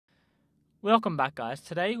Welcome back, guys.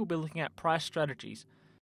 Today we'll be looking at price strategies.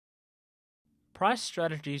 Price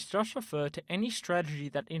strategies just refer to any strategy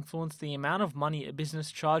that influences the amount of money a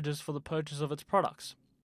business charges for the purchase of its products.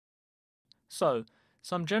 So,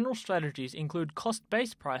 some general strategies include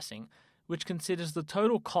cost-based pricing, which considers the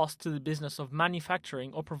total cost to the business of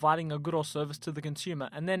manufacturing or providing a good or service to the consumer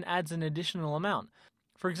and then adds an additional amount.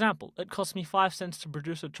 For example, it costs me 5 cents to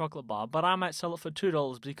produce a chocolate bar, but I might sell it for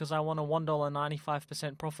 $2 because I want a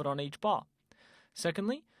 $1.95% profit on each bar.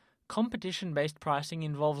 Secondly, competition-based pricing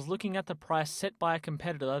involves looking at the price set by a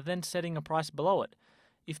competitor, then setting a price below it.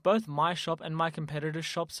 If both my shop and my competitor's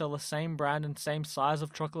shop sell the same brand and same size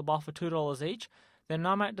of chocolate bar for $2 each, then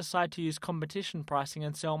I might decide to use competition pricing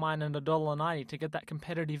and sell mine at $1.90 to get that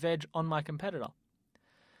competitive edge on my competitor.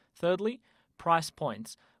 Thirdly, price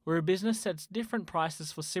points, where a business sets different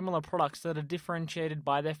prices for similar products that are differentiated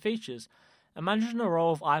by their features. Imagine a row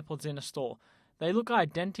of iPods in a store. They look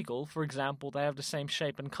identical, for example, they have the same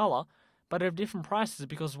shape and color, but have different prices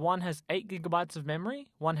because one has 8 GB of memory,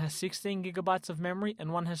 one has 16 GB of memory,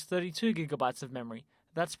 and one has 32 GB of memory.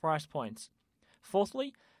 That's price points.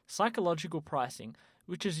 Fourthly, psychological pricing,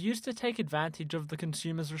 which is used to take advantage of the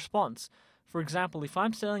consumer's response. For example, if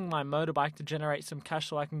I'm selling my motorbike to generate some cash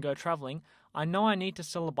so I can go traveling, I know I need to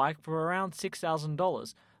sell a bike for around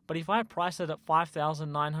 $6,000, but if I price it at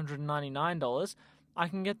 $5,999, I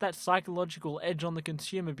can get that psychological edge on the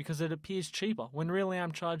consumer because it appears cheaper, when really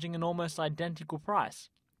I'm charging an almost identical price.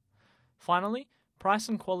 Finally, price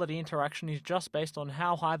and quality interaction is just based on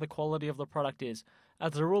how high the quality of the product is.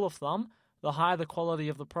 As a rule of thumb, the higher the quality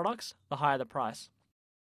of the products, the higher the price.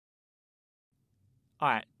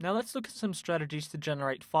 Alright, now let's look at some strategies to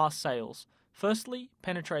generate fast sales. Firstly,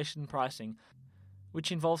 penetration pricing,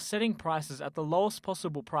 which involves setting prices at the lowest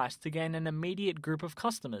possible price to gain an immediate group of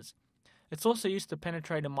customers. It's also used to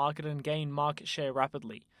penetrate a market and gain market share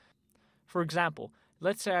rapidly. For example,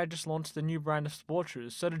 let's say I just launched a new brand of sports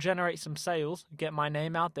shoes, so to generate some sales, get my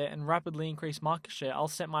name out there, and rapidly increase market share, I'll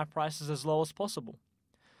set my prices as low as possible.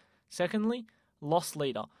 Secondly, loss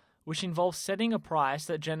leader, which involves setting a price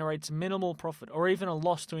that generates minimal profit or even a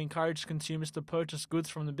loss to encourage consumers to purchase goods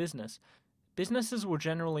from the business. Businesses will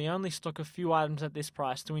generally only stock a few items at this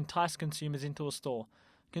price to entice consumers into a store.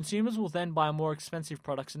 Consumers will then buy more expensive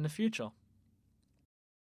products in the future.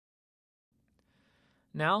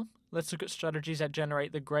 Now, let's look at strategies that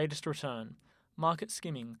generate the greatest return. Market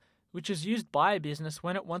skimming, which is used by a business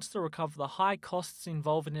when it wants to recover the high costs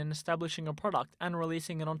involved in establishing a product and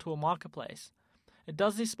releasing it onto a marketplace. It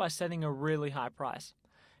does this by setting a really high price.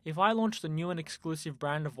 If I launched a new and exclusive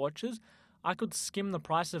brand of watches, I could skim the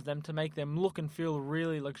price of them to make them look and feel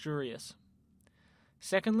really luxurious.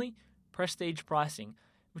 Secondly, prestige pricing,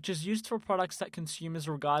 which is used for products that consumers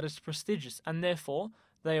regard as prestigious and therefore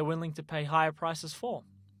they are willing to pay higher prices for.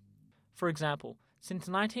 For example, since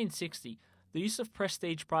 1960, the use of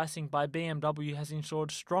prestige pricing by BMW has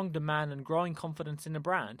ensured strong demand and growing confidence in the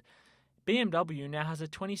brand. BMW now has a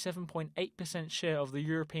 27.8% share of the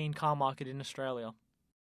European car market in Australia.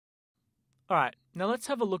 Alright, now let's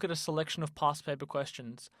have a look at a selection of past paper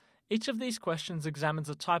questions. Each of these questions examines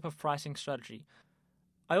a type of pricing strategy.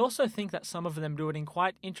 I also think that some of them do it in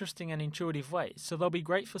quite interesting and intuitive ways, so they'll be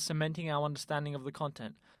great for cementing our understanding of the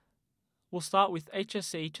content. We'll start with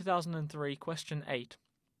HSC 2003 question 8,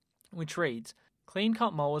 which reads, Clean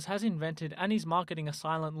Cut Mowers has invented and is marketing a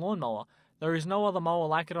silent lawnmower. There is no other mower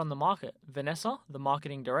like it on the market. Vanessa, the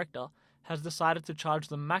marketing director, has decided to charge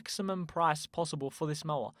the maximum price possible for this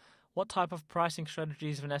mower. What type of pricing strategy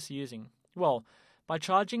is Vanessa using? Well, by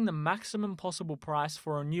charging the maximum possible price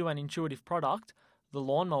for a new and intuitive product, the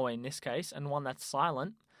lawnmower in this case, and one that's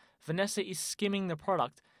silent, Vanessa is skimming the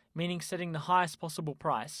product, meaning setting the highest possible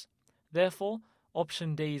price. Therefore,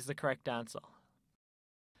 option D is the correct answer.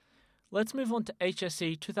 Let's move on to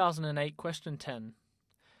HSC 2008 question 10.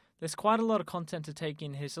 There's quite a lot of content to take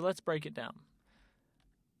in here, so let's break it down.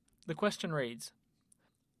 The question reads,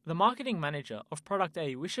 the marketing manager of product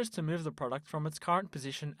A wishes to move the product from its current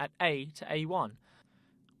position at A to A1.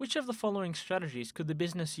 Which of the following strategies could the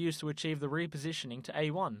business use to achieve the repositioning to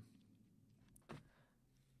A1?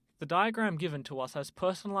 The diagram given to us has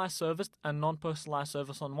personalized service and non-personalized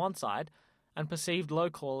service on one side, and perceived low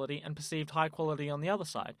quality and perceived high quality on the other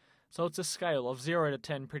side. So it's a scale of 0 to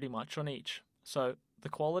 10 pretty much on each. So the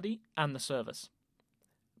quality and the service.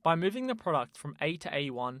 By moving the product from A to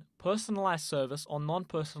A1, personalized service or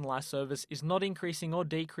non-personalized service is not increasing or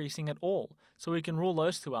decreasing at all, so we can rule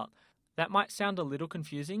those two out. That might sound a little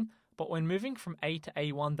confusing, but when moving from A to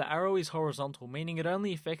A1, the arrow is horizontal, meaning it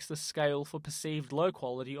only affects the scale for perceived low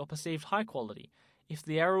quality or perceived high quality. If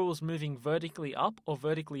the arrow was moving vertically up or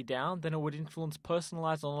vertically down, then it would influence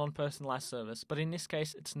personalized or non-personalized service, but in this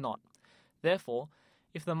case, it's not. Therefore,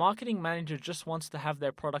 if the marketing manager just wants to have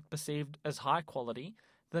their product perceived as high quality,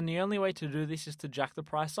 then the only way to do this is to jack the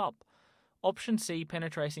price up. Option C,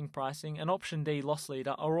 penetrating pricing, and Option D, loss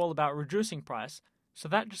leader, are all about reducing price, so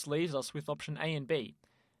that just leaves us with Option A and B.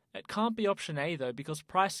 It can't be Option A though, because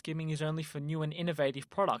price skimming is only for new and innovative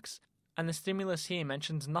products, and the stimulus here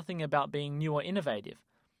mentions nothing about being new or innovative.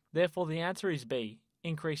 Therefore, the answer is B,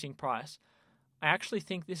 increasing price. I actually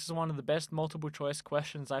think this is one of the best multiple choice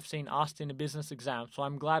questions I've seen asked in a business exam, so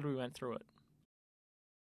I'm glad we went through it.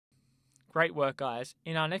 Great work, guys.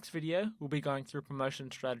 In our next video, we'll be going through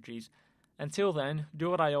promotion strategies. Until then, do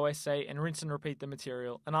what I always say and rinse and repeat the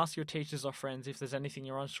material, and ask your teachers or friends if there's anything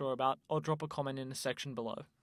you're unsure about, or drop a comment in the section below.